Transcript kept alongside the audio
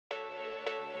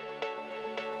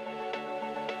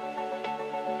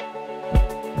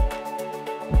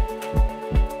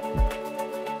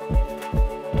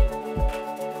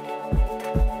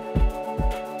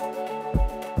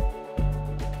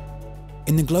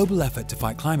the global effort to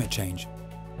fight climate change,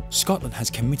 Scotland has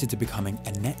committed to becoming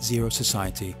a net zero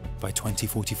society by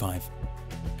 2045,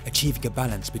 achieving a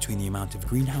balance between the amount of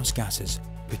greenhouse gases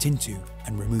put into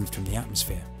and removed from the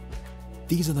atmosphere.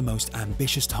 These are the most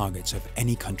ambitious targets of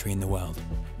any country in the world.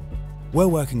 We're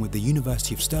working with the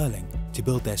University of Stirling to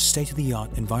build their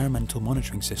state-of-the-art environmental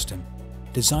monitoring system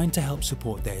designed to help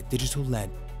support their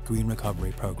digital-led green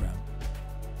recovery program.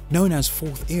 Known as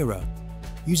Fourth Era,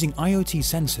 using IoT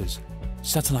sensors,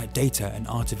 satellite data and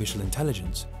artificial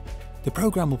intelligence, the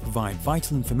program will provide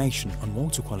vital information on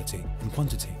water quality and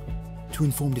quantity to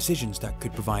inform decisions that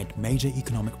could provide major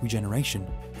economic regeneration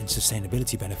and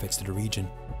sustainability benefits to the region.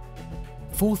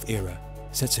 Fourth Era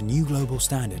sets a new global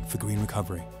standard for green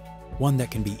recovery, one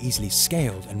that can be easily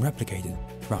scaled and replicated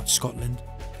throughout Scotland,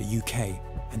 the UK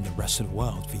and the rest of the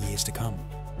world for years to come,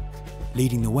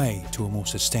 leading the way to a more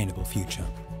sustainable future.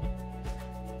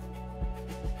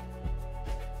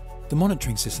 The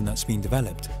monitoring system that's been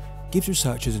developed gives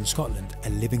researchers in Scotland a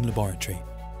living laboratory,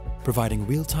 providing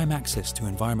real-time access to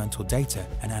environmental data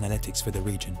and analytics for the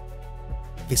region,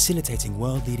 facilitating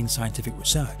world-leading scientific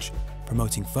research,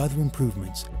 promoting further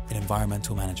improvements in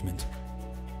environmental management.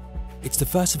 It's the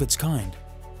first of its kind,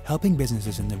 helping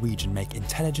businesses in the region make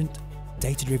intelligent,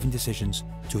 data-driven decisions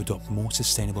to adopt more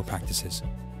sustainable practices.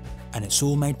 And it's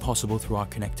all made possible through our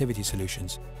connectivity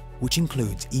solutions, which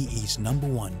includes EE's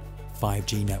 #1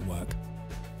 5G network.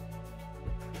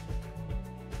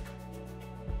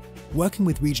 Working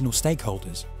with regional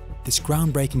stakeholders, this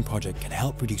groundbreaking project can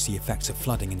help reduce the effects of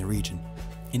flooding in the region,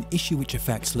 an issue which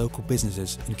affects local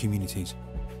businesses and communities.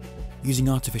 Using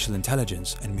artificial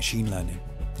intelligence and machine learning,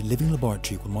 the living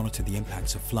laboratory will monitor the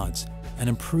impacts of floods and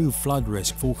improve flood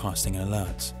risk forecasting and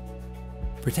alerts,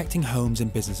 protecting homes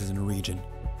and businesses in the region,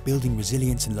 building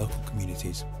resilience in local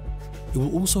communities. It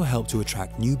will also help to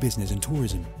attract new business and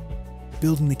tourism,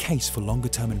 building the case for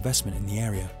longer-term investment in the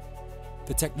area.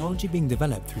 The technology being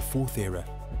developed through Fourth Era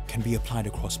can be applied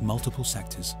across multiple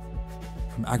sectors,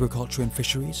 from agriculture and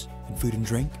fisheries and food and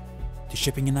drink, to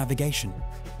shipping and navigation,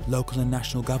 local and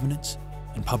national governance,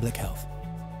 and public health.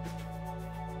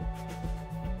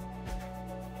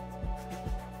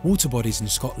 Water bodies in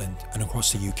Scotland and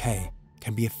across the UK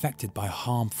can be affected by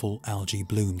harmful algae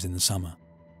blooms in the summer,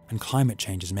 and climate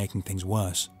change is making things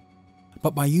worse.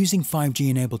 But by using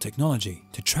 5G-enabled technology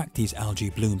to track these algae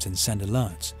blooms and send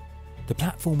alerts, the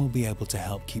platform will be able to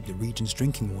help keep the region's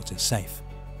drinking water safe,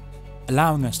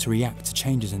 allowing us to react to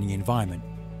changes in the environment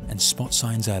and spot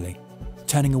signs early,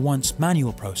 turning a once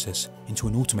manual process into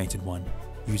an automated one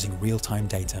using real-time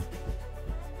data.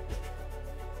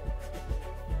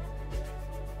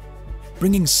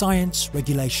 Bringing science,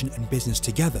 regulation and business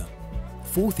together,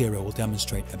 Fourth Era will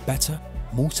demonstrate a better,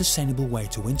 more sustainable way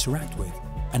to interact with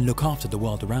and look after the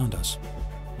world around us.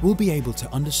 We'll be able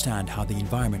to understand how the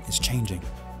environment is changing,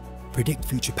 predict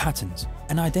future patterns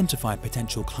and identify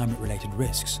potential climate-related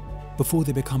risks before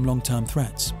they become long-term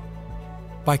threats.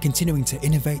 By continuing to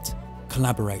innovate,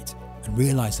 collaborate and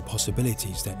realise the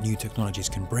possibilities that new technologies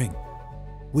can bring,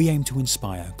 we aim to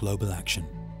inspire global action,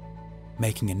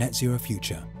 making a net zero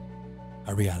future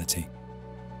a reality.